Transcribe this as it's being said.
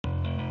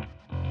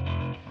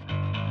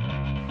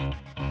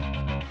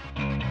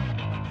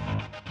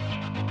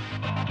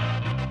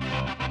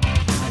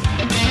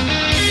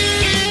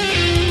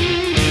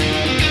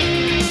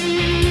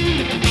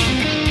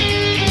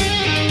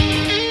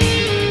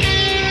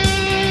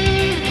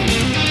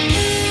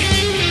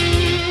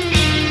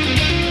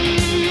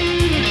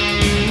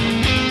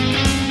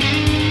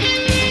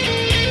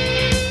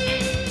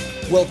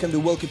Welcome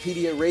to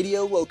Wokepedia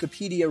Radio.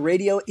 Wokepedia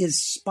Radio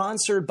is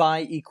sponsored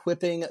by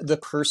Equipping the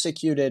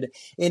Persecuted.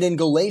 And in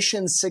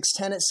Galatians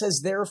 6:10, it says,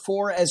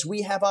 "Therefore, as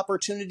we have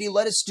opportunity,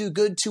 let us do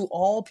good to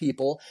all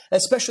people,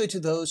 especially to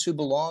those who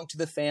belong to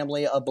the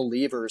family of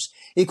believers."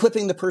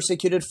 Equipping the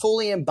Persecuted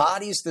fully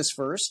embodies this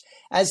verse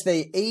as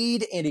they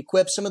aid and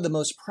equip some of the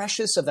most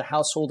precious of the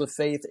household of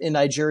faith in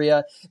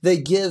Nigeria. They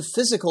give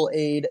physical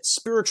aid,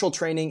 spiritual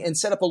training, and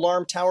set up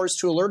alarm towers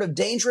to alert of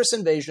dangerous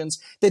invasions.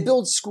 They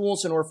build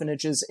schools and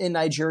orphanages in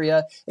Nigeria.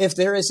 If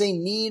there is a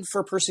need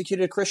for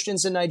persecuted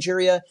Christians in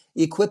Nigeria,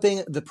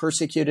 Equipping the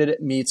Persecuted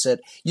meets it.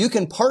 You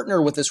can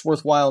partner with this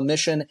worthwhile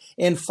mission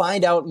and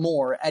find out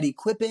more at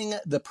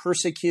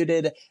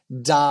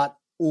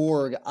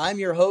equippingthepersecuted.org. I'm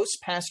your host,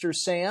 Pastor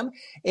Sam,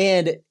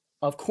 and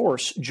of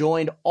course,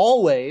 joined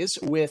always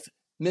with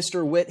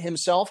Mr. Witt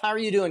himself. How are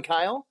you doing,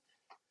 Kyle?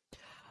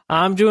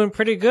 I'm doing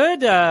pretty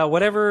good.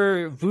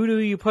 Whatever voodoo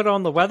you put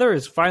on the weather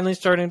is finally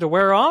starting to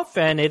wear off,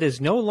 and it is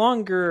no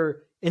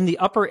longer in the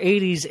upper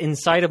 80s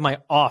inside of my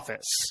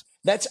office.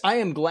 I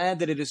am glad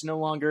that it is no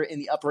longer in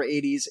the upper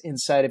 80s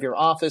inside of your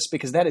office,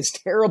 because that is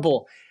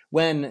terrible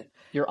when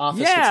your office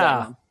gets that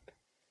warm.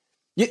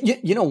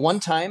 You know, one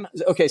time,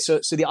 okay, so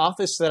the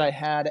office that I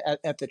had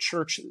at the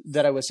church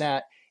that I was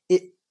at,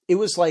 it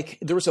was like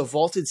there was a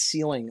vaulted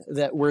ceiling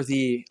where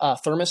the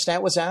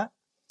thermostat was at,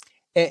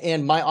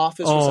 and my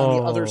office was on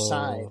the other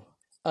side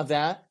of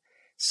that.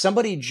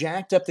 Somebody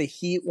jacked up the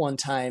heat one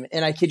time,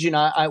 and I kid you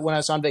not, when I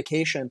was on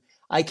vacation,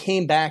 I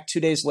came back 2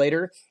 days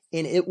later,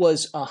 and it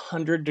was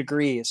 100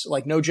 degrees.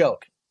 Like, no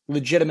joke.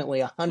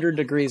 Legitimately 100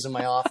 degrees in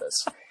my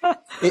office.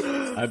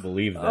 I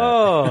believe that.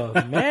 Oh,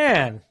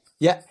 man.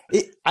 Yeah.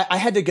 I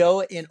had to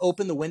go and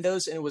open the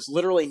windows, and it was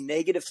literally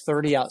negative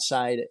 30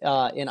 outside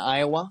in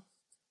Iowa.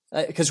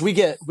 Because we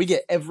get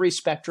every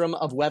spectrum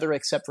of weather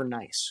except for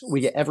nice.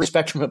 We get every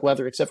spectrum of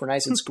weather except for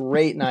nice. It's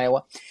great in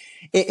Iowa.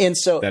 And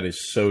so that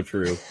is so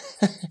true.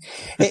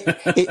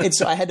 And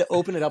so I had to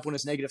open it up when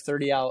it's negative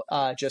 30 out,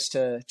 just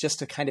to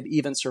kind of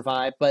even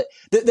survive. But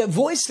the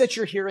voice that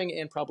you're hearing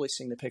and probably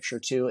seeing the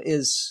picture too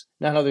is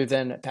none other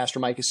than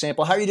Pastor Micah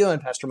Sample. How are you doing,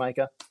 Pastor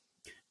Micah?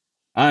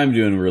 I'm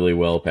doing really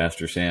well,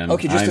 Pastor Sam.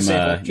 Okay, just a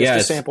sample.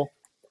 Just a sample.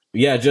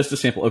 Yeah, just a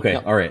sample. Okay,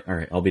 No. all right.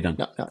 I'll be done.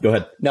 No. Go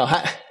ahead. No,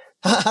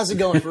 how's it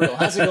going for real?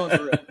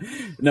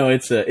 No,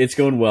 it's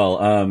going well.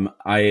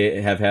 I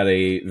have had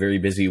a very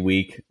busy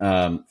week,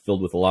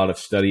 filled with a lot of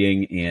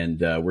studying, and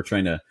we're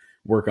trying to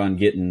work on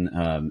getting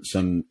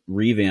some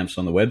revamps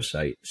on the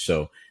website.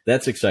 So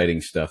that's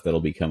exciting stuff that'll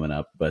be coming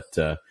up. But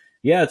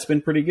yeah, it's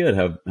been pretty good.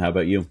 How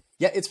about you?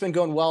 Yeah, it's been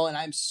going well, and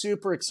I'm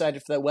super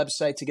excited for that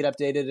website to get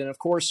updated. And of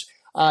course,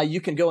 you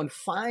can go and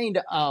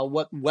find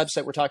what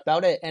website we're talking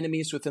about at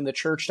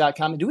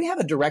enemieswithinthechurch.com. Do we have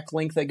a direct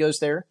link that goes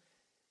there?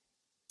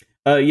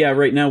 Yeah,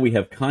 right now we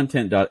have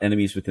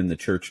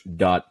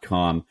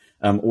content.enemieswithinthechurch.com,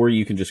 or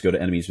you can just go to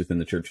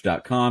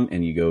enemieswithinthechurch.com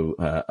and you go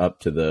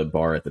up to the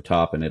bar at the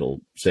top and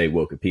it'll say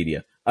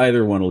Wokepedia.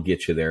 Either one will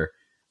get you there.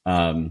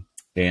 And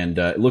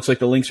it looks like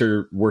the links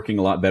are working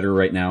a lot better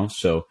right now.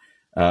 So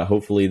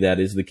hopefully that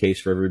is the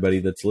case for everybody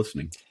that's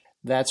listening.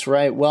 That's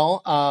right.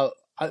 Well, I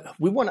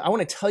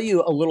want to tell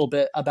you a little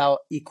bit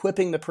about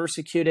Equipping the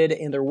Persecuted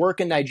and their work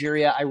in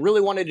Nigeria. I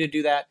really wanted to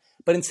do that,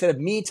 but instead of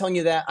me telling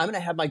you that, I'm going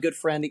to have my good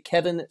friend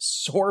Kevin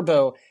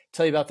Sorbo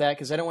tell you about that,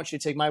 because I don't want you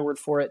to take my word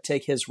for it.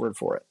 Take his word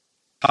for it.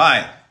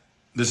 Hi,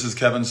 this is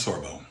Kevin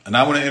Sorbo, and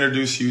I want to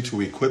introduce you to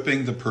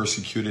Equipping the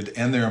Persecuted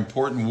and their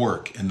important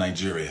work in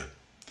Nigeria.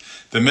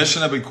 The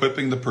mission of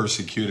Equipping the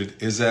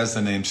Persecuted is, as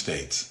the name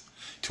states,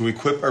 to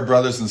equip our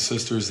brothers and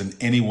sisters in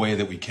any way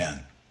that we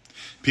can.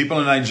 People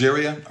in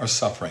Nigeria are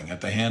suffering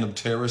at the hand of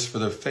terrorists for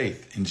their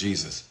faith in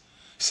Jesus.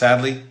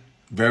 Sadly,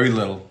 very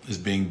little is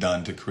being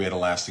done to create a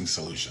lasting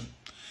solution.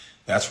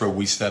 That's where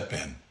we step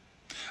in.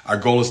 Our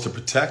goal is to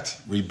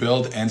protect,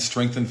 rebuild, and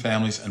strengthen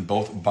families in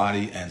both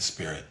body and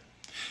spirit.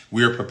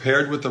 We are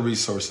prepared with the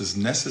resources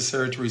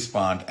necessary to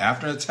respond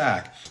after an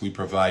attack. We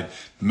provide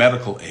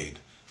medical aid,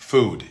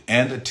 food,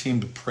 and a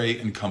team to pray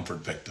and comfort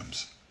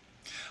victims.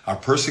 Our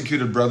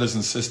persecuted brothers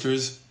and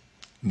sisters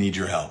need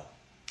your help.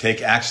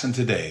 Take action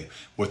today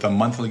with a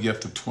monthly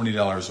gift of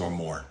 $20 or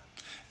more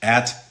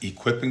at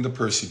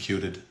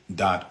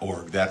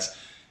equippingthepersecuted.org. That's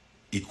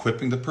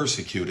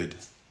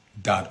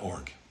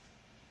equippingthepersecuted.org.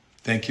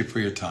 Thank you for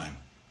your time,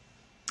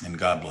 and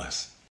God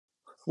bless.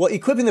 Well,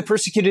 Equipping the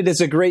Persecuted is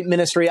a great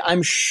ministry.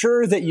 I'm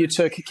sure that you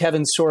took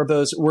Kevin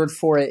Sorbo's word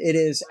for it. It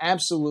is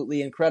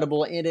absolutely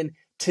incredible. And in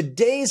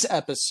today's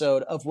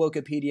episode of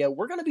Wokepedia,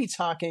 we're going to be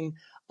talking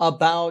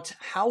about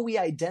how we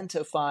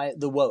identify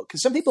the woke.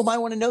 Because some people might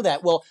want to know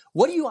that. Well,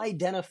 what do you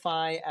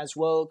identify as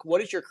woke?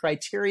 What is your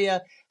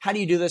criteria? How do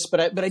you do this? But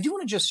I do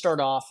want to just start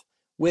off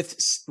with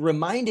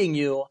reminding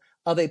you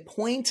of a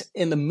point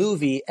in the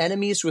movie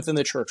Enemies Within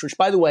the Church, which,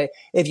 by the way,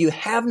 if you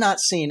have not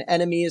seen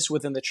Enemies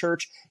Within the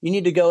Church, you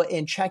need to go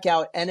and check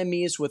out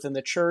Enemies Within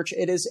the Church.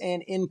 It is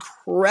an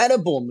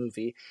incredible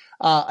movie.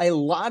 A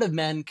lot of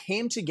men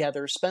came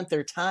together, spent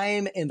their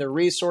time and their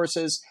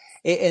resources,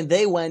 and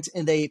they went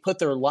and they put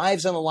their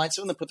lives on the line.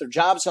 Some of them put their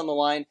jobs on the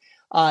line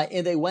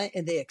And they went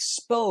and they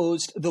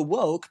exposed the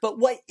woke. But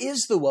what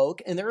is the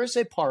woke? And there is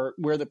a part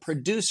where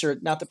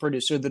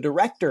the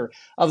director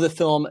of the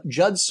film,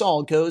 Judd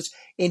Saul, goes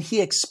and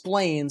he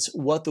explains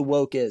what the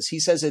woke is. He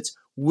says it's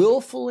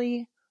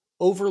willfully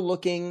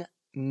overlooking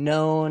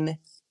known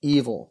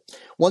evil.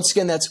 Once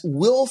again, that's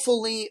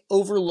willfully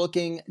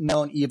overlooking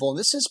known evil. And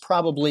this is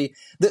probably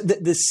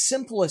the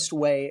simplest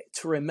way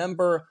to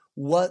remember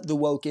what the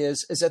woke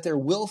is that they're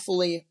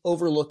willfully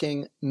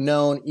overlooking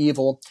known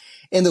evil.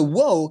 And the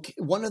woke,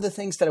 one of the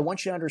things that I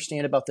want you to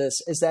understand about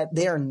this is that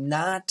they are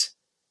not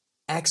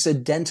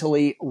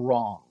accidentally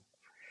wrong.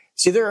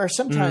 See, there are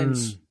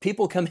sometimes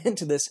people come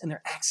into this and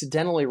they're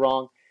accidentally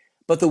wrong,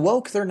 but the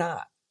woke, they're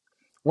not.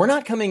 We're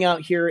not coming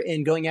out here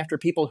and going after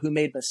people who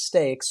made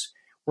mistakes.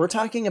 We're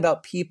talking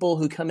about people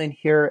who come in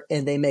here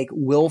and they make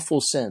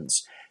willful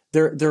sins.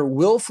 They're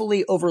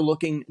willfully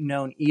overlooking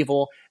known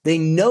evil. They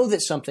know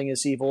that something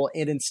is evil,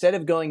 and instead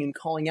of going and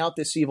calling out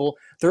this evil,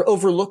 they're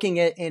overlooking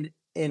it, and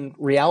in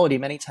reality,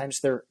 many times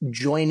they're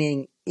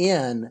joining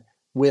in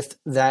with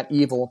that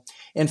evil.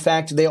 In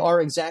fact, they are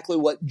exactly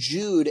what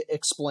Jude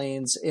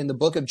explains in the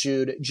book of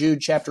Jude. Jude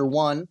chapter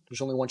 1,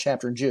 there's only one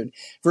chapter in Jude.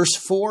 Verse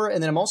 4,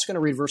 and then I'm also going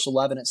to read verse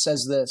 11. It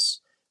says this,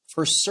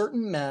 "For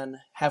certain men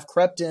have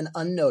crept in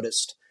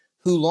unnoticed,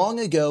 who long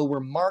ago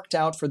were marked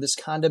out for this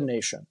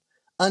condemnation.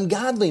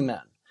 Ungodly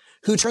men,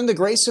 who turn the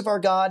grace of our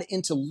God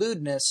into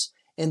lewdness,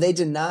 and they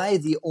deny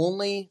the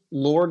only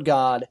Lord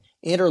God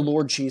and our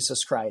Lord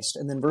Jesus Christ."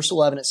 And then verse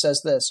 11, it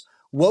says this,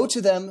 "Woe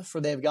to them,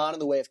 for they have gone in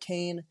the way of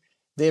Cain.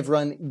 They have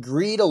run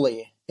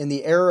greedily in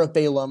the error of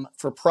Balaam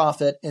for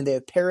profit, and they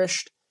have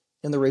perished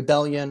in the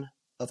rebellion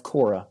of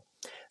Korah."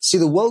 See,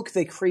 the woke,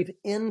 they creep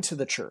into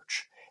the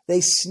church.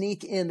 They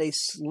sneak in, they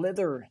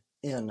slither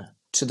in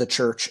to the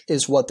church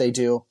is what they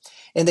do.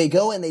 And they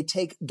go and they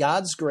take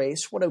God's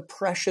grace, what a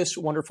precious,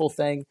 wonderful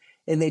thing,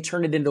 and they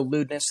turn it into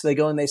lewdness. They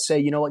go and they say,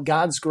 you know what,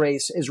 God's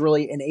grace is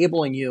really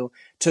enabling you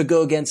to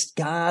go against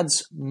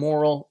God's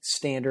moral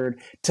standard,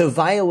 to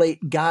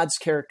violate God's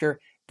character.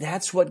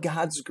 That's what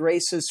God's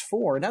grace is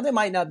for. Now, they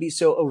might not be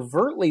so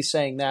overtly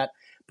saying that,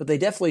 but they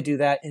definitely do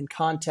that in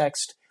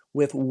context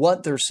with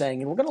what they're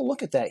saying. And we're going to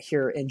look at that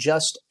here in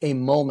just a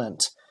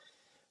moment.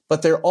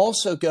 But they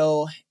also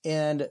go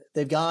and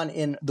they've gone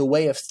in the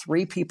way of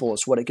three people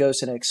is what it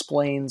goes and it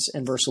explains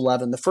in verse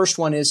 11. The first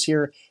one is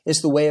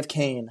the way of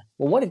Cain.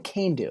 Well, what did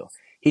Cain do?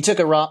 He took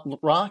a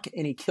rock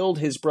and he killed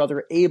his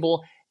brother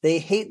Abel. They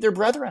hate their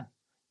brethren.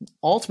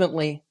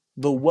 Ultimately,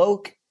 the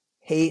woke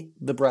hate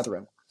the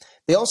brethren.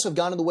 They also have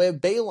gone in the way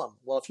of Balaam.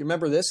 Well, if you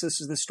remember this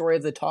is the story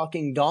of the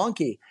talking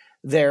donkey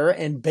there,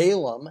 and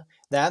Balaam,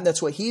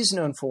 that's what he's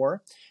known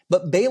for.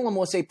 But Balaam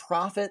was a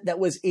prophet that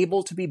was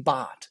able to be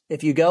bought.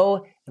 If you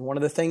go, and one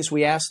of the things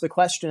we ask the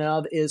question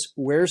of is,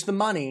 where's the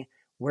money?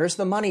 Where's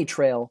the money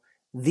trail?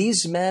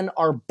 These men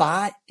are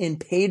bought and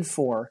paid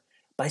for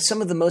by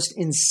some of the most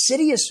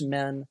insidious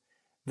men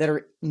that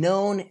are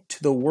known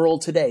to the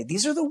world today.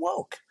 These are the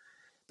woke.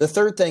 The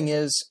third thing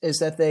is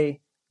that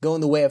they go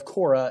in the way of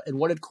Korah. And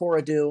what did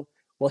Korah do?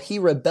 Well, he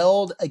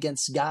rebelled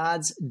against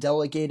God's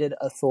delegated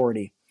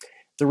authority.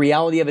 The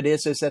reality of it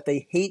is that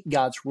they hate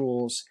God's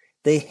rules.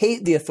 They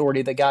hate the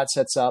authority that God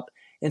sets up.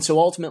 And so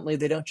ultimately,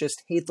 they don't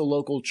just hate the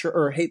local church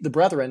or hate the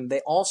brethren.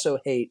 They also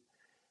hate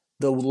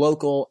the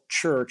local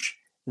church.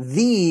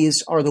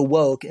 These are the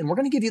woke. And we're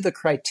going to give you the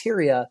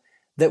criteria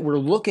that we're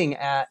looking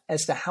at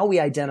as to how we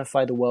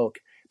identify the woke.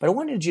 But I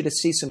wanted you to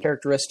see some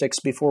characteristics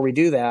before we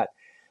do that.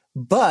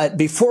 But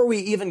before we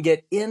even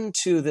get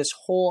into this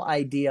whole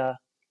idea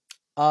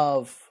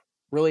of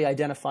really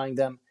identifying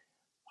them,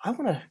 I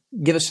want to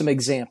give us some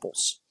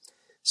examples.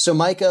 So,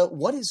 Micah,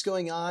 what is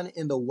going on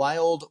in the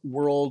wild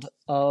world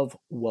of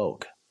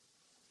woke?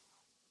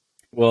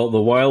 Well,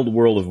 the wild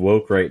world of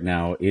woke right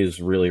now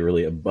is really,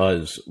 really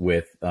abuzz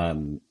with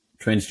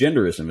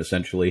transgenderism,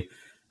 essentially,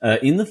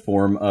 in the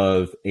form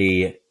of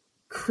a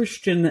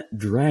Christian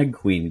drag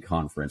queen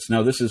conference.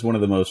 Now, this is one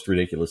of the most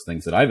ridiculous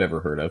things that I've ever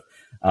heard of.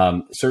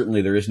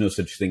 Certainly, there is no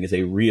such thing as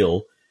a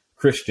real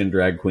Christian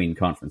drag queen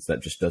conference.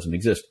 That just doesn't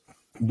exist.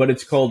 But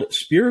it's called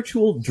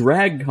Spiritual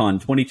Drag Con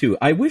 22.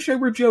 I wish I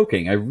were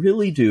joking. I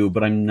really do,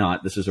 but I'm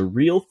not. This is a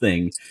real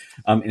thing.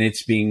 And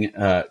it's being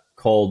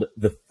called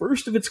the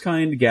first of its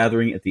kind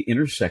gathering at the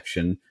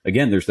intersection.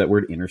 Again, there's that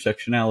word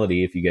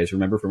intersectionality, if you guys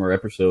remember from our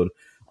episode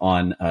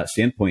on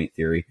standpoint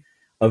theory,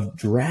 of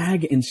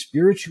drag and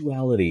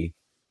spirituality.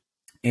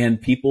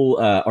 And people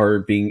are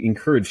being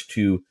encouraged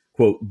to,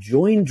 quote,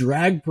 join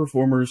drag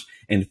performers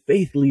and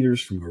faith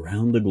leaders from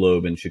around the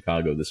globe in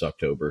Chicago this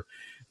October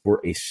for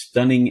a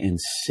stunning and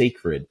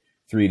sacred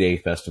 3-day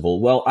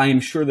festival. Well, I am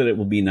sure that it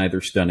will be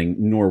neither stunning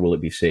nor will it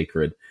be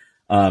sacred.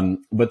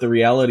 But the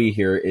reality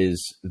here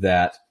is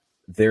that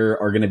there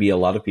are going to be a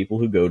lot of people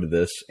who go to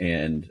this,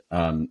 and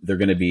they're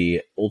going to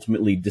be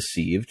ultimately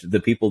deceived. The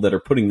people that are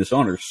putting this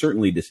on are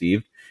certainly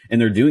deceived, and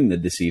they're doing the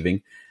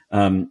deceiving.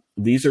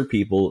 These are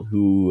people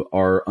who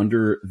are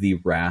under the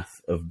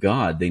wrath of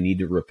God. They need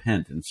to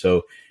repent. And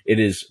so it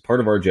is part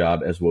of our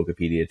job as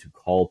Wokepedia to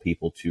call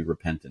people to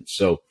repentance.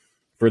 So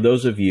for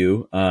those of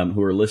you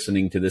who are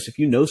listening to this, if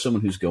you know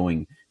someone who's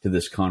going to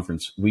this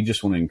conference, we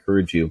just want to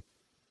encourage you,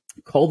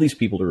 call these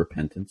people to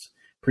repentance,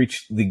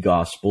 preach the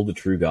gospel, the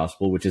true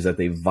gospel, which is that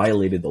they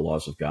violated the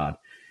laws of God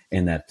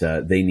and that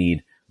they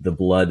need the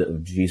blood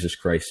of Jesus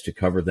Christ to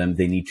cover them.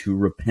 They need to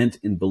repent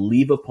and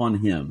believe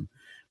upon him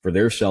for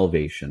their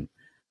salvation,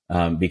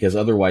 because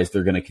otherwise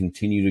they're going to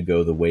continue to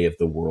go the way of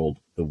the world,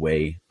 the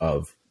way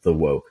of the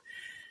woke.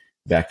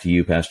 Back to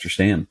you, Pastor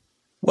Stan.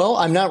 Well,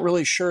 I'm not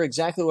really sure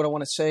exactly what I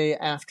want to say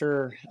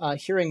after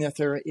hearing that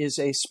there is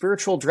a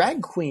spiritual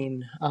drag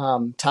queen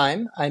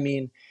time. I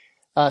mean,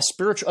 a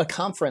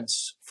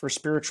conference for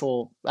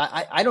spiritual.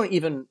 I don't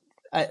even.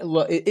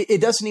 Look,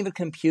 it doesn't even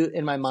compute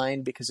in my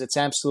mind because it's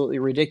absolutely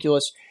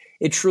ridiculous.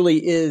 It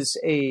truly is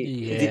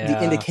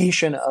the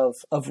indication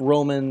of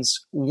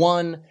Romans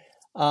 1.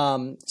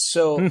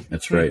 So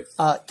that's right.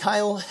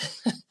 Kyle,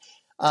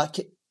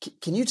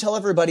 can you tell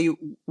everybody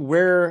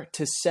where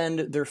to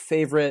send their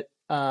favorite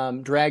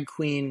drag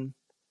queen?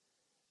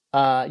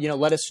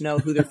 Let us know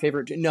who their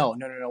favorite. No.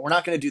 We're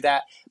not going to do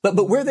that.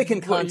 But where they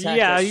can contact us.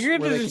 Yeah, you're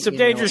into some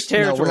dangerous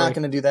territory. No, we're not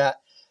going to do that.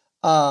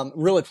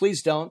 Really,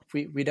 please don't.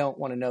 We don't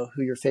want to know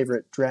who your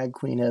favorite drag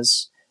queen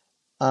is.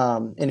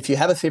 And if you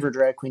have a favorite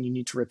drag queen, you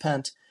need to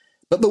repent.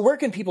 But where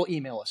can people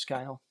email us,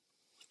 Kyle?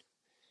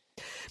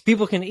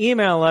 People can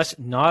email us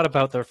not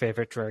about their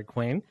favorite drag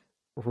queen.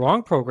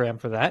 Wrong program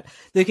for that.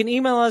 They can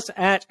email us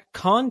at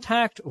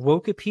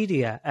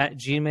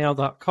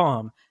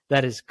contactwokepedia@gmail.com.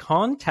 That is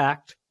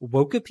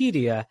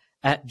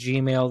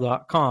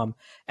contactwokepedia@gmail.com.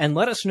 And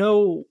let us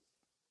know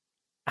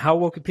how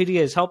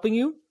Wokepedia is helping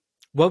you,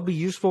 what would be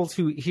useful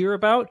to hear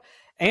about,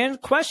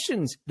 and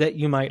questions that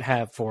you might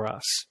have for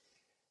us.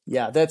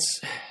 Yeah,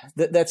 that's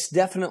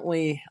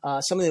definitely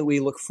something that we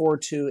look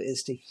forward to,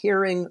 is to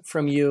hearing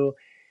from you.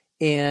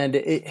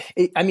 And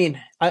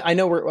I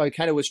know I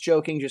kind of was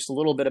joking just a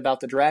little bit about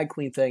the drag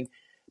queen thing,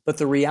 but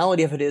the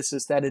reality of it is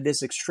that it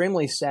is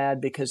extremely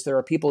sad because there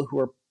are people who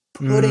are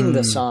putting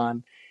this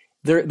on.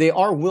 They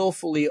are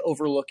willfully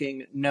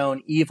overlooking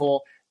known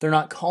evil. They're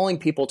not calling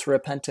people to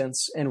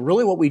repentance. And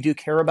really what we do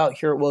care about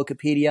here at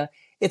Wokepedia,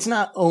 it's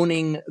not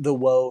owning the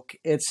woke.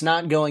 It's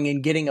not going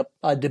and getting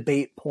a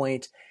debate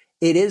point.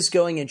 It is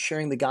going and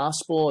sharing the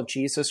gospel of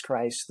Jesus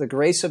Christ, the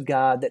grace of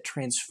God that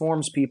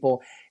transforms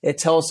people. It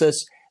tells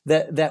us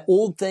that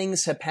old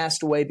things have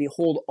passed away.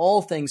 Behold,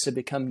 all things have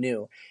become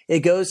new.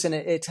 It goes and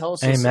it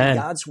tells us in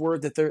God's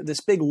word that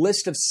this big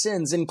list of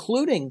sins,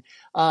 including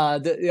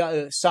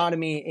the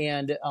sodomy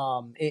and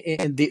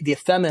the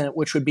effeminate,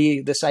 which would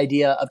be this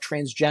idea of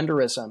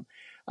transgenderism,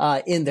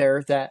 in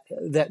there,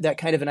 that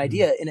kind of an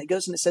idea. And it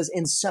goes and it says,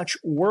 and such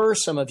were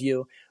some of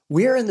you.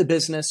 We're in the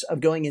business of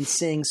going and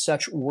seeing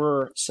such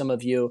were some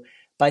of you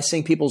by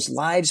seeing people's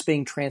lives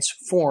being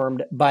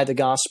transformed by the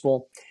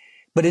gospel.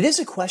 But it is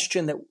a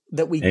question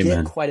that we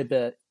get quite a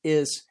bit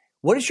is,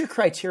 what is your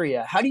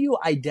criteria? How do you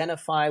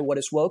identify what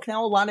is woke?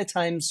 Now, a lot of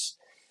times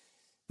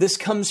this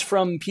comes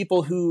from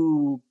people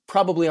who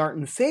probably aren't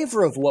in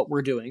favor of what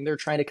we're doing. They're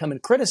trying to come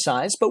and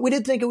criticize, but we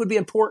did think it would be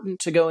important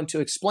to go and to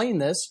explain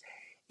this.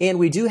 And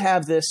we do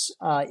have this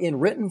in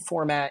written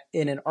format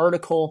in an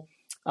article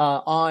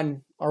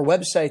on our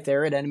website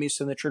there at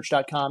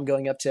enemiesfromthechurch.com,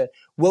 going up to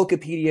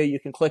Wokepedia. You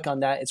can click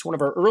on that. It's one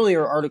of our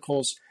earlier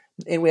articles,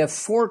 and we have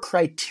 4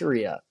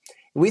 criteria.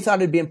 We thought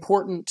it'd be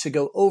important to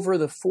go over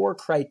the 4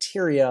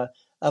 criteria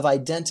of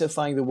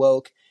identifying the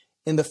woke.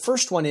 And the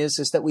first one is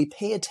that we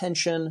pay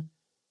attention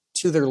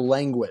to their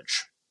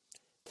language.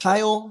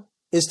 Kyle,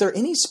 is there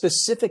any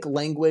specific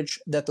language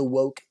that the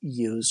woke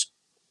use?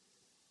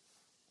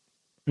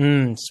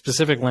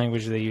 Specific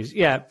language they use.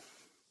 Yeah.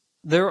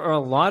 There are a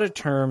lot of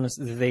terms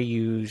that they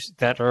use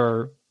that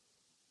are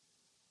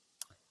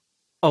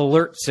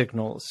alert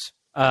signals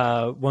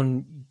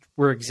when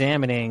we're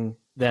examining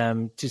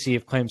them to see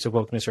if claims of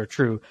wokeness are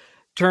true.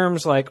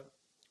 Terms like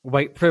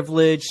white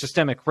privilege,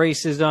 systemic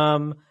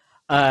racism,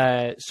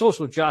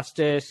 social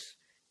justice.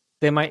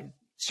 They might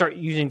start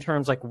using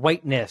terms like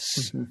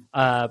whiteness,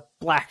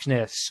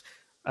 blackness.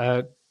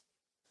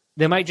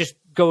 They might just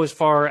go as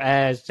far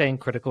as saying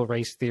critical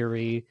race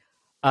theory,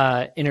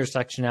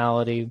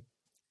 intersectionality.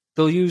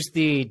 They'll use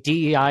the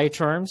DEI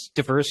terms,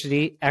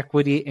 diversity,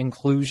 equity,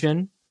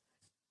 inclusion,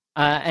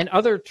 and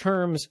other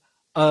terms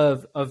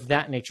of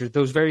that nature.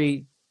 Those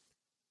very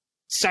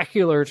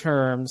secular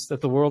terms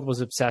that the world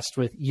was obsessed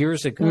with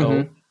years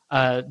ago,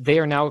 they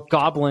are now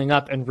gobbling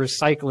up and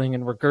recycling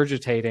and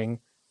regurgitating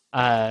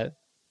by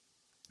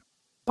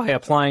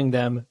applying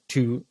them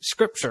to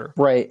Scripture.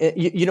 Right.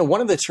 One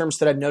of the terms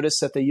that I've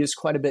noticed that they use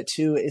quite a bit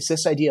too is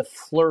this idea of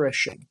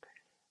flourishing.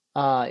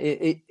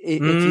 If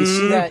you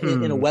see that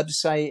in a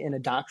website, in a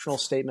doctrinal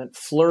statement,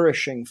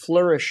 flourishing.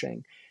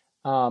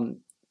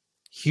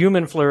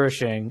 Human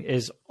flourishing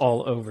is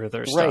all over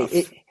their stuff.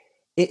 Right.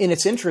 And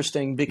it's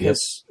interesting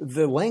because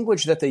the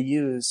language that they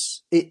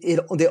use,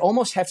 they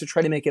almost have to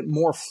try to make it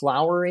more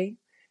flowery.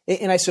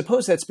 And I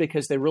suppose that's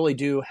because they really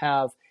do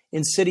have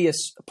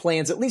insidious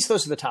plans. At least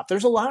those are the top.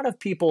 There's a lot of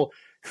people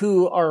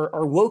who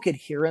are woke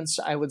adherents,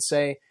 I would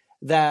say,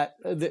 that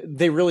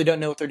they really don't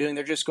know what they're doing.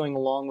 They're just going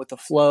along with the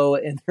flow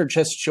and they're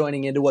just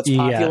joining into what's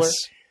popular. Yes.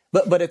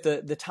 But at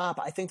the top,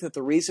 I think that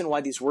the reason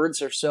why these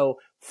words are so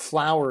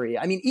flowery,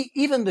 I mean,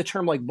 even the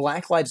term like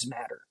Black Lives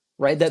Matter,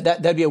 right?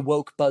 That'd be a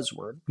woke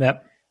buzzword.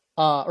 Yep.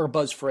 Or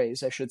buzz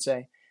phrase, I should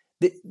say.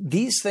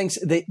 These things,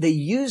 they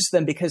use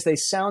them because they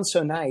sound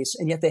so nice,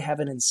 and yet they have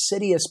an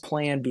insidious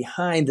plan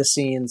behind the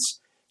scenes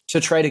to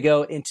try to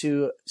go and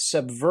to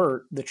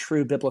subvert the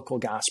true biblical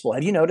gospel.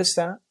 Have you noticed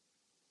that?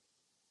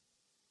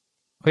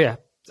 Oh, yeah.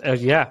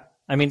 Yeah.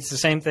 I mean, it's the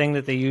same thing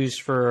that they use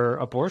for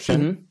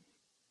abortion,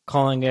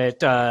 calling it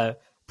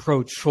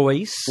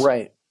pro-choice,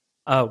 right?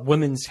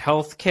 Women's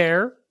health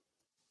care,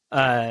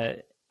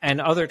 and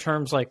other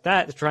terms like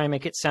that to try and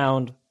make it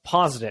sound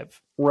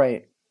positive.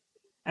 Right.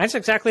 And that's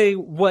exactly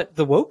what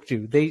the woke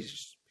do. They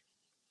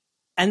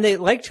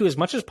like to, as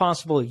much as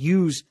possible,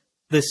 use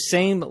the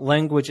same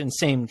language and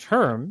same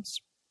terms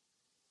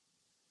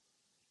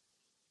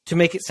to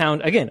make it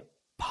sound, again,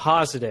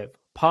 positive.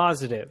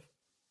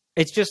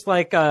 It's just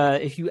like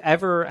if you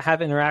ever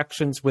have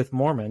interactions with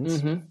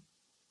Mormons,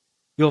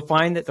 you'll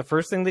find that the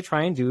first thing they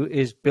try and do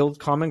is build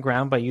common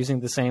ground by using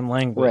the same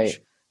language. Right.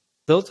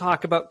 They'll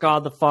talk about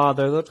God the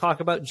Father. They'll talk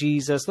about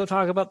Jesus. They'll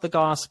talk about the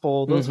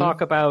gospel. They'll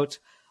talk about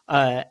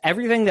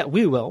everything that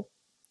we will,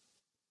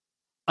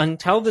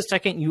 until the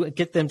second you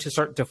get them to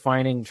start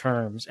defining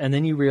terms. And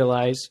then you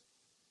realize,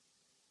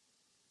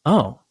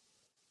 oh,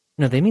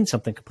 no, they mean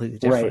something completely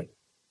different. Right.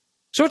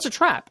 So it's a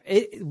trap.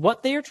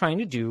 What they are trying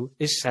to do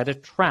is set a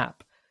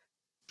trap.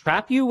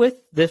 Trap you with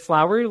the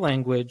flowery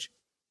language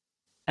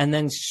and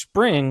then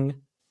spring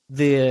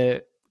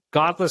the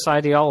godless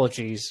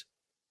ideologies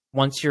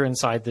once you're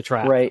inside the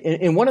trap. Right.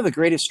 And one of the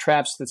greatest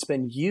traps that's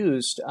been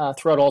used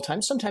throughout all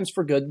time, sometimes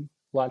for good,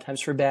 a lot of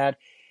times for bad,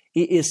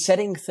 is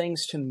setting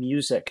things to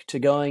music, to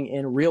going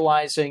and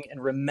realizing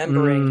and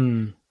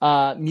remembering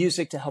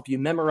music to help you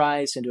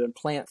memorize and to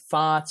implant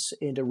thoughts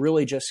and to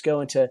really just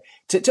go into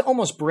to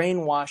almost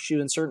brainwash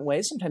you in certain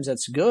ways. Sometimes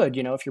that's good,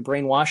 if you're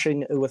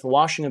brainwashing with the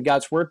washing of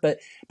God's word. But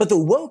the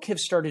woke have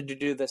started to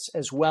do this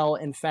as well.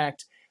 In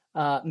fact,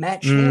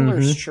 Matt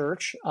Chandler's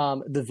church,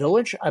 the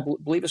Village, I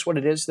believe is what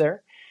it is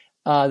there.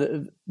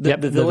 The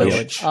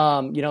Village.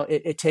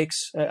 It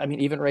takes.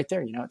 Even right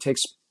there,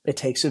 it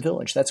takes a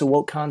village. That's a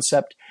woke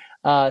concept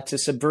to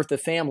subvert the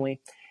family.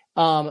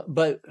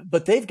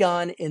 But they've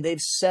gone and they've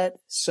set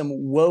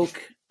some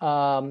woke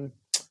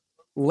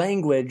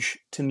language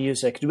to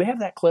music. Do we have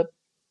that clip?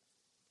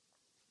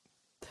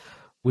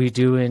 We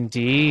do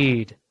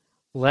indeed.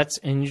 Let's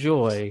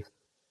enjoy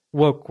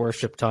woke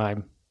worship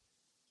time.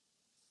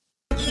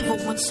 Evil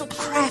one so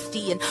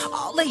crafty and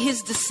all of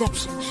his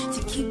deception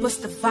to keep us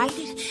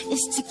divided is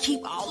to keep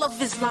all of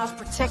his lives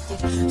protected,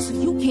 so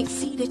you can't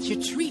see that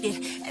you're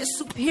treated as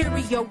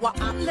superior while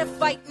I'm left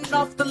fighting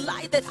off the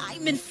lie that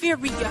I'm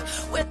inferior.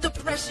 We're the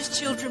precious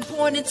children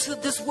born into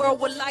this world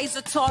where lies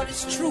are taught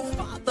as true.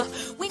 Father,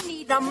 we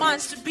need our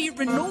minds to be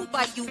renewed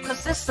by you,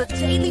 cause it's a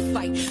daily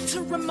fight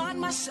to remind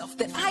myself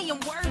that I am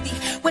worthy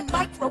when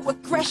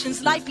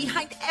microaggressions lie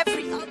behind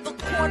every other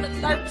corner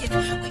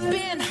lurking. We've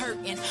been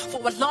hurting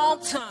for a long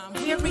time,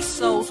 weary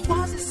souls.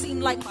 Why does it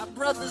seem like my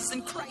brothers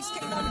in Christ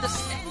can't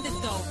understand it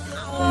though?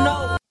 I don't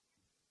know.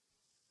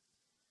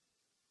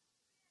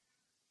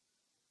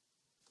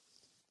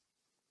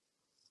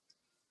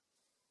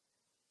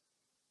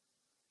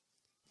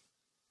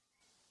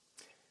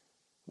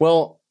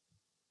 Well,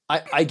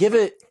 I give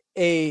it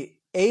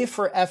a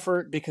for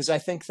effort because I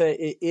think that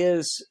it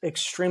is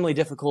extremely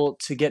difficult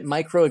to get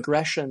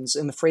microaggressions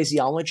in the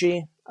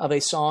phraseology of a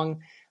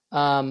song.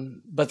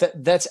 But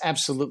that's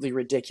absolutely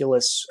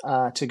ridiculous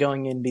to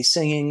going and be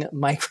singing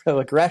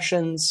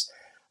microaggressions.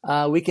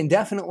 We can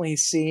definitely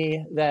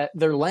see that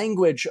their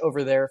language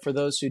over there, for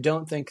those who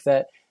don't think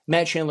that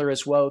Matt Chandler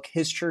is woke,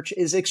 his church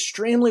is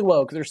extremely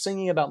woke. They're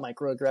singing about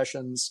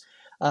microaggressions.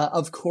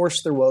 Of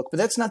course they're woke, but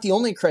that's not the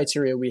only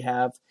criteria we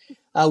have.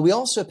 We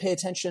also pay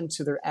attention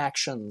to their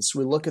actions.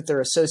 We look at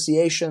their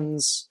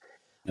associations.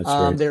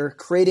 They're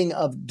creating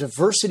of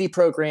diversity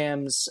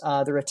programs.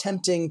 They're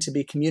attempting to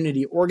be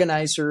community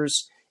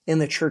organizers in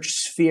the church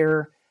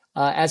sphere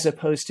as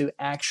opposed to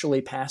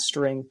actually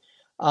pastoring.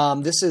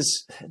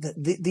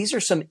 These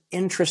are some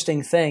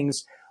interesting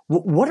things.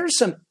 What are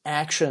some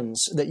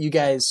actions that you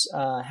guys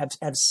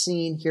have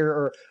seen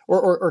here,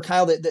 or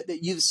Kyle, that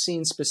you've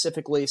seen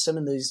specifically, some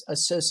of these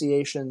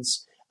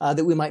associations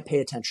that we might pay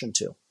attention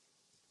to?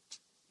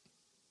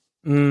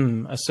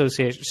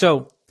 Association.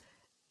 So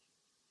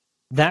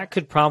that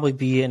could probably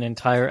be an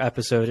entire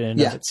episode in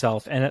and of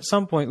itself. And at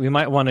some point we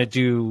might want to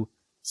do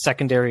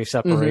secondary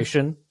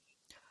separation.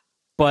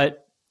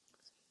 But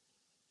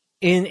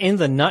in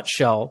the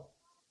nutshell,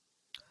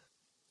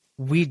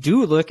 we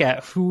do look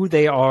at who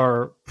they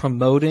are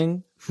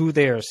promoting, who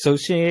they are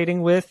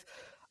associating with,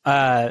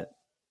 and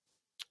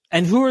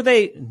who are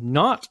they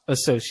not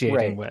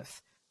associating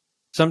with.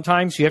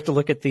 Sometimes you have to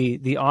look at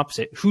the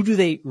opposite. Who do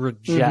they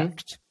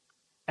reject?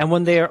 And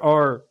when they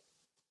are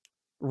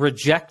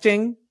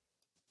rejecting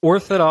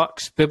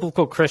Orthodox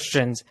biblical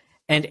Christians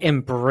and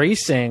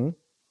embracing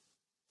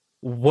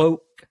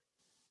woke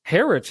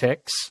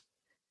heretics,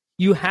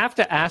 you have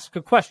to ask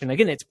a question.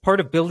 Again, it's part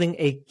of building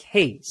a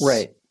case.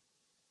 Right.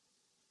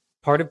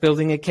 Part of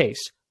building a case.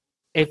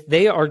 If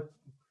they are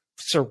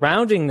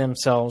surrounding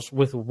themselves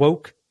with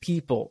woke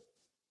people,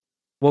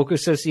 woke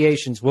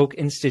associations, woke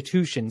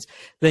institutions,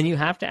 then you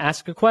have to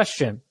ask a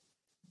question.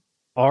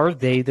 Are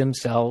they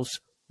themselves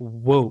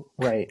woke?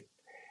 Right.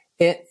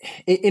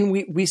 And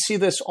we see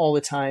this all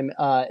the time.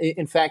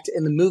 In fact,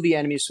 in the movie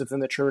Enemies Within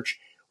the Church,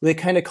 they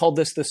kind of called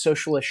this the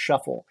socialist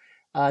shuffle.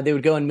 They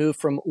would go and move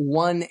from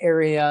one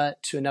area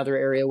to another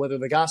area, whether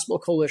the Gospel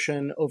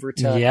Coalition over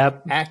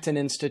to Acton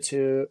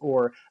Institute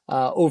or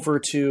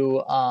over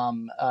to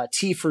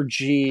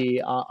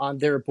T4G on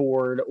their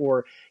board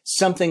or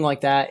something like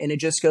that. And it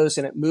just goes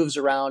and it moves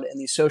around, and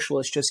these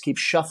socialists just keep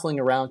shuffling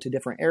around to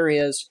different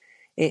areas.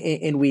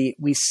 And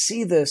we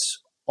see this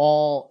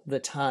all the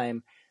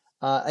time.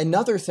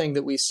 Another thing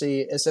that we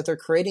see is that they're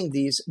creating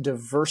these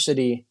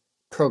diversity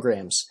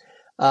programs.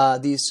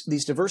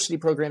 These diversity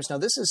programs. Now,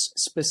 this is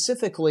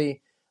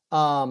specifically,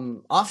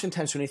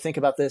 oftentimes when you think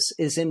about this,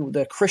 is in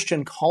the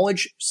Christian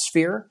college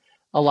sphere.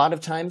 A lot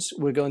of times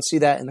we go and see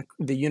that in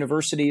the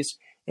universities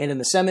and in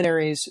the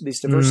seminaries,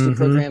 these diversity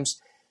programs.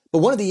 But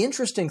one of the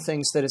interesting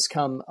things that has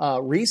come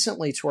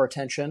recently to our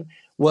attention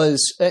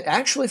was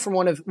actually from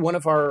one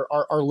of our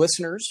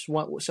listeners,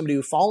 somebody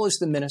who follows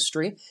the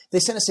ministry. They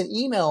sent us an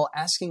email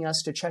asking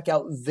us to check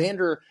out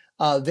Vanderbloemen.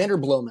 I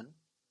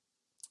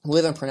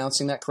believe I'm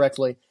pronouncing that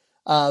correctly.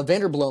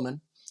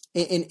 Vanderbloemen,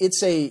 and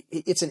it's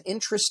an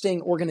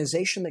interesting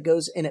organization that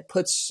goes and it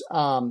puts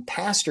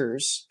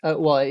pastors.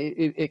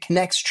 It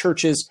connects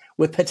churches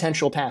with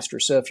potential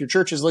pastors. So if your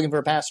church is looking for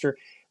a pastor,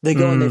 they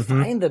go and they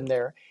find them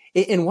there.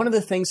 And one of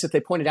the things that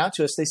they pointed out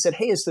to us, they said,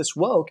 "Hey, is this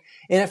woke?"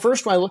 And at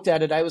first, when I looked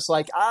at it, I was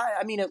like,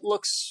 I mean, it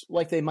looks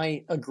like they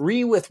might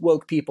agree with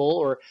woke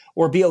people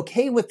or be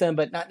okay with them,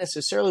 but not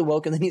necessarily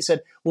woke. And then he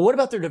said, "Well, what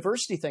about their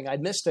diversity thing?"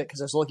 I'd missed it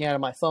because I was looking at it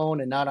on my phone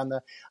and not on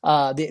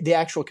the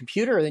actual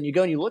computer. And then you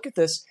go and you look at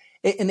this,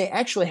 and they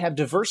actually have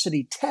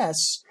diversity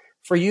tests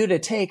for you to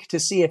take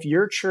to see if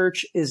your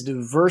church is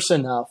diverse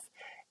enough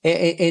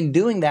in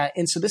doing that.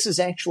 And so this is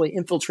actually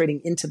infiltrating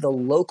into the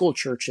local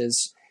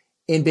churches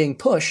and being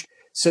pushed.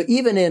 So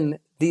even in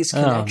these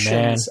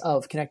connections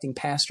of connecting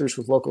pastors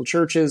with local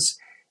churches,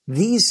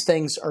 these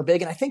things are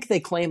big. And I think they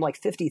claim like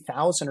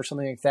 50,000 or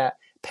something like that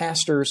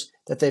pastors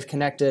that they've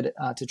connected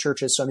to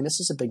churches. So, I mean, this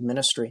is a big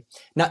ministry,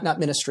 not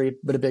ministry,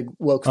 but a big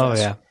woke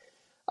fest.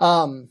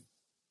 The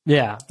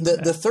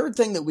third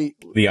thing that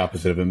the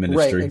opposite of a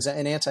ministry, right?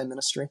 Exactly, an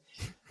anti-ministry.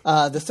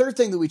 The third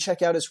thing that we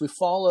check out is we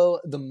follow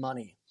the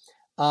money.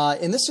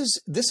 And this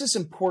is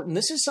important.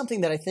 This is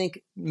something that I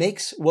think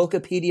makes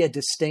Wokepedia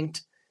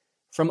distinct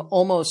from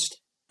almost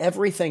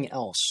everything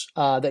else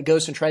that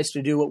goes and tries to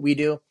do what we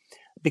do,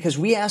 because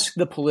we ask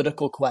the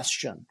political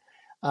question.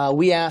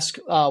 We ask,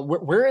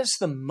 where is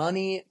the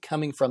money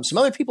coming from? Some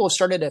other people have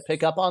started to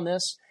pick up on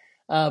this,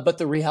 but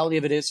the reality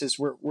of it is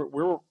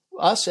we're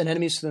us and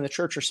Enemies Within the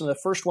Church are some of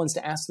the first ones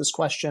to ask this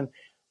question: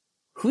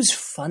 who's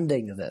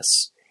funding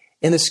this?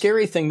 And the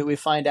scary thing that we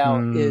find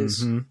out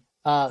is,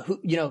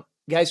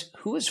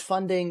 who is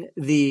funding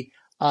the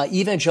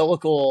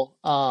evangelical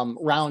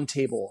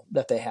roundtable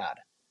that they had?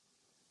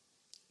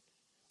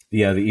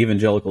 Yeah, the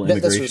evangelical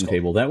immigration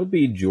table. That would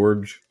be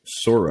George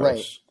Soros.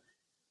 Right.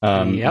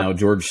 Now,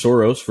 George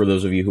Soros, for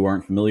those of you who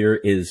aren't familiar,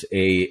 is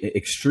a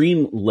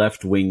extreme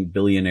left-wing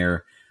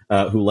billionaire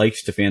who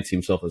likes to fancy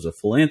himself as a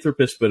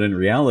philanthropist, but in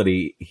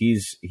reality,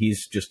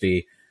 he's just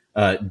a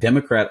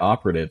Democrat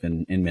operative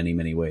in many,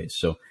 many ways.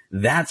 So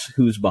that's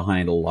who's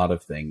behind a lot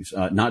of things,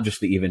 not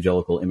just the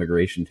evangelical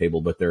immigration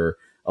table, but there are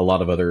a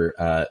lot of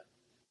other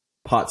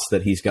pots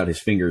that he's got his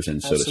fingers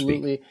in, so to speak.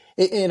 Absolutely.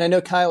 And I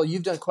know, Kyle,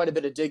 you've done quite a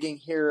bit of digging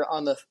here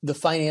on the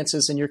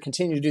finances, and you're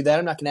continuing to do that.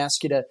 I'm not going to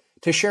ask you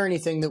to share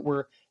anything that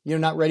we're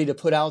not ready to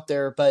put out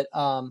there, but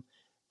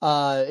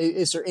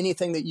is there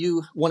anything that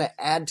you want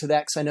to add to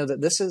that? Because I know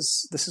that this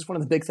is one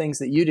of the big things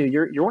that you do.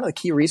 You're one of the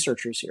key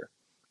researchers here,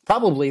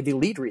 probably the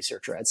lead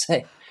researcher, I'd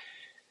say.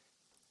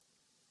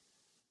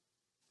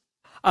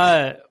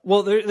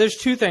 Well, there's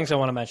two things I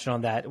want to mention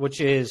on that, which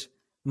is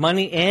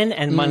money in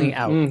and money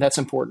out. That's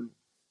important.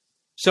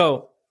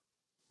 So,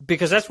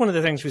 because that's one of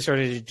the things we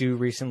started to do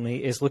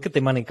recently is look at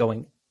the money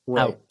going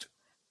out.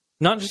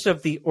 Not just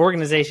of the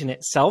organization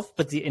itself,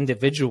 but the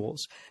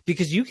individuals.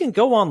 Because you can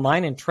go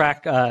online and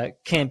track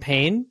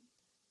campaign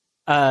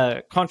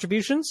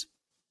contributions.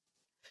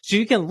 So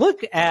you can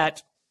look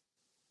at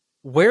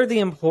where the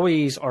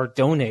employees are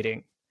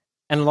donating.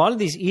 And a lot of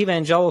these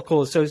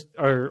evangelical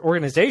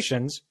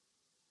organizations,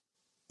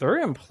 their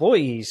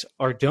employees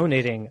are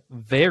donating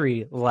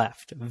very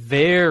left.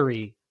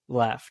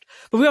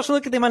 But we also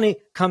look at the money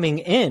coming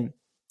in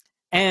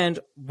and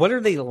what are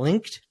they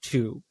linked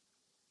to?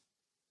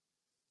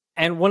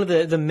 And one of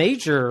the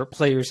major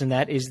players in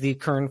that is the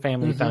Kern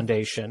Family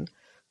Foundation,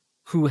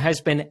 who has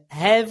been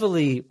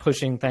heavily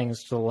pushing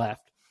things to the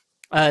left.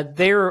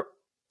 Their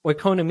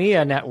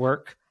Wokepedia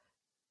network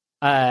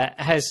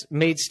has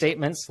made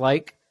statements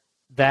like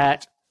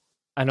that.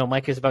 I know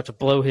Mike is about to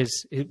blow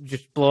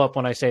up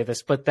when I say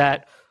this, but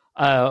that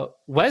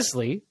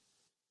Wesley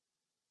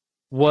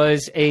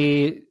was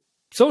a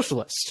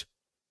socialist.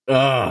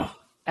 Ugh.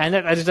 And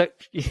that is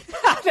like,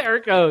 there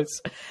it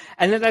goes.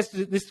 And then that's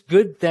this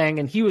good thing.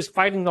 And he was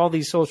fighting all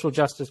these social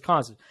justice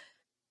causes.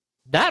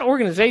 That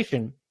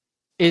organization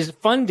is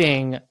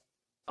funding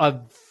a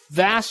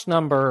vast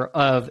number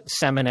of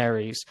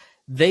seminaries.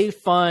 They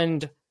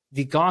fund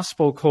the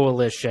Gospel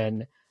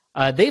Coalition.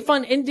 They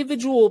fund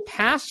individual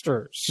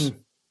pastors.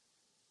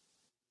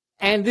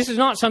 And this is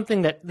not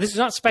this is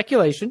not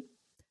speculation.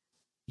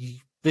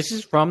 This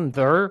is from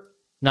their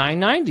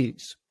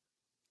 990s,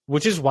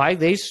 which is why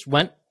they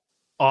went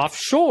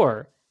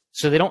offshore.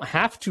 So they don't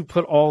have to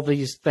put all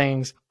these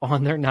things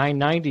on their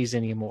 990s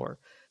anymore.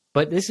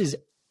 But this is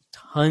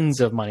tons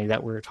of money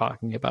that we're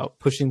talking about,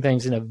 pushing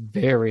things in a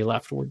very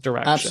leftward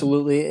direction.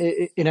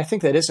 Absolutely. And I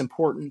think that is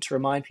important to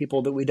remind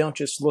people that we don't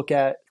just look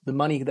at the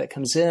money that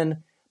comes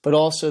in, but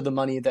also the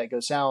money that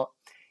goes out.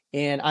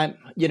 And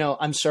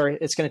I'm sorry,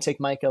 it's going to take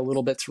Micah a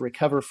little bit to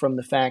recover from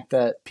the fact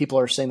that people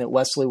are saying that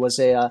Wesley was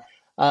a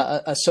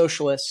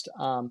socialist.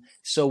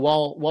 So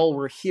while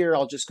we're here,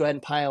 I'll just go ahead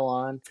and pile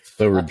on.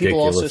 So ridiculous.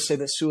 People also say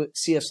that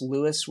C.S.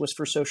 Lewis was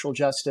for social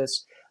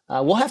justice.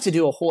 We'll have to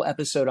do a whole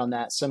episode on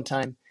that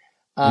sometime.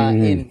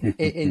 And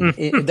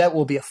that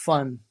will be a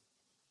fun.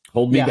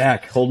 Hold me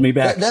back.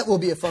 That will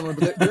be a fun one.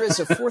 But there is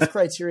a fourth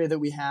criteria that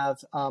we have.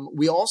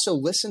 We also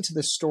listen to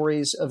the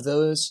stories of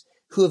those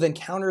who have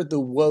encountered the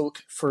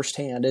woke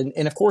firsthand.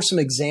 And of course, some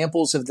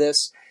examples of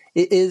this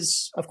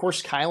is, of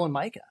course, Kyle and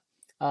Micah.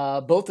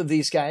 Both of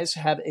these guys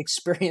have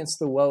experienced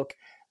the woke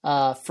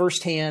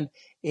firsthand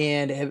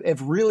and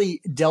have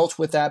really dealt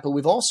with that. But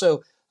we've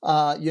also,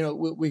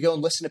 we go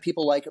and listen to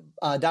people like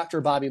Dr.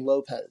 Bobby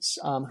Lopez,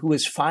 who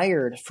was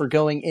fired for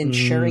going and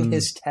sharing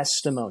his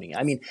testimony.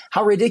 I mean,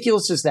 how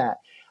ridiculous is that?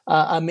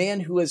 A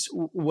man who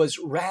was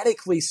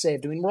radically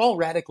saved. I mean, we're all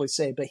radically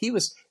saved, but he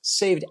was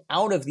saved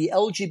out of the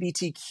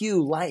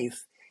LGBTQ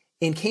life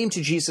and came to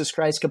Jesus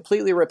Christ,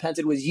 completely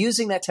repented, was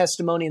using that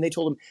testimony, and they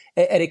told him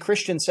at a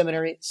Christian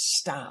seminary,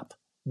 stop,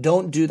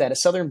 don't do that. A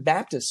Southern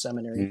Baptist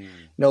seminary,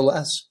 no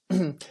less.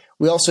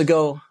 We also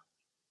go...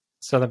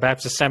 Southern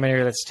Baptist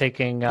seminary that's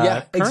taking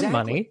current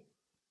money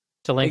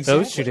to link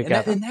those two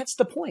together. And that's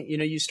the point.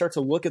 You start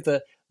to look at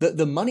the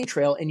money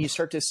trail, and you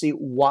start to see,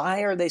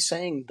 why are they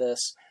saying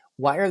this?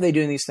 Why are they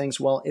doing these things?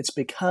 Well, it's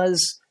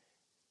because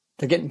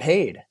they're getting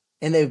paid,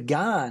 and they've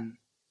gone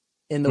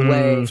in the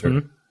way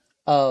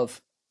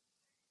of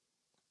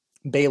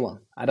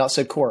Balaam. I'd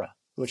also said Korah,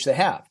 which they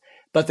have,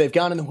 but they've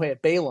gone in the way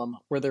of Balaam,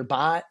 where they're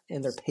bought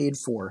and they're paid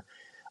for.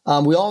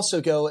 We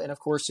also go, and of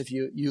course, if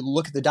you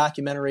look at the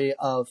documentary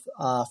of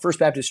First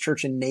Baptist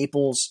Church in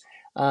Naples,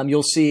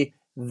 you'll see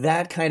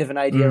that kind of an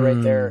idea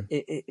right there.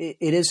 It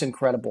is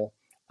incredible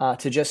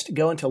to just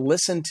go and to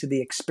listen to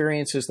the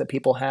experiences that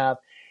people have.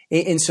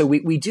 And so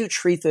we do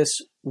treat this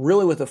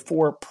really with a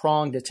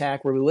four-pronged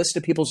attack, where we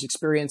listen to people's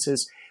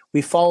experiences,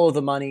 we follow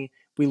the money,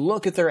 we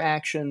look at their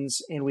actions,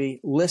 and we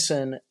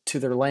listen to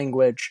their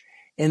language.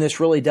 And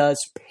this really does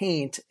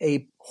paint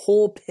a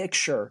whole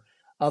picture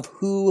of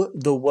who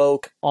the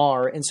woke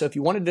are. And so if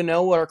you wanted to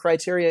know what our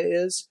criteria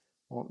is,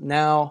 well,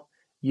 now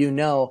you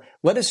know.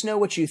 Let us know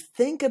what you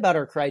think about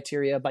our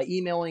criteria by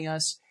emailing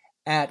us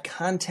at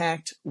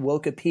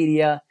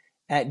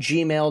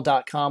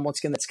contactwokepedia@gmail.com. Once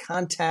again, that's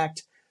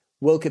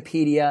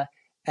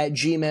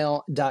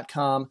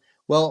contactwokepedia@gmail.com.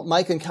 Well,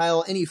 Mike and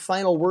Kyle, any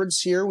final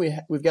words here?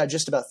 We've got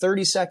just about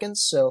 30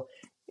 seconds. So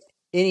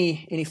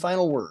any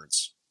final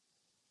words?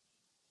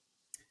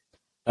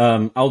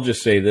 I'll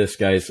just say this,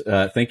 guys.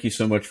 Thank you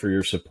so much for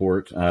your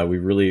support. We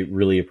really,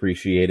 really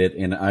appreciate it.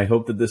 And I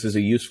hope that this is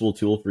a useful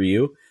tool for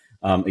you,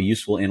 a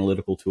useful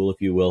analytical tool,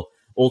 if you will.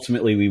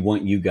 Ultimately, we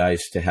want you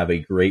guys to have a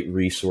great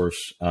resource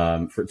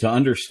to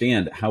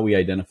understand how we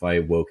identify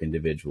woke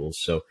individuals.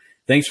 So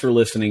thanks for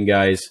listening,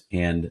 guys.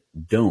 And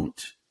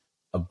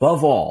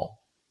above all,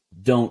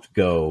 don't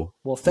go.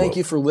 Well, thank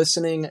you for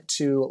listening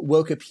to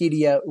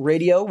Wokepedia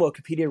Radio.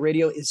 Wokepedia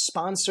Radio is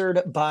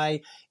sponsored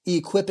by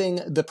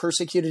Equipping the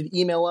Persecuted.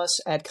 Email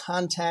us at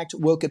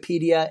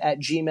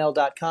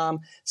contactwokepedia@gmail.com.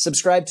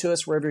 Subscribe to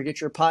us wherever you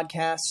get your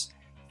podcasts.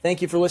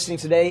 Thank you for listening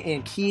today,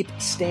 and keep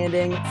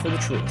standing for the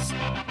truth.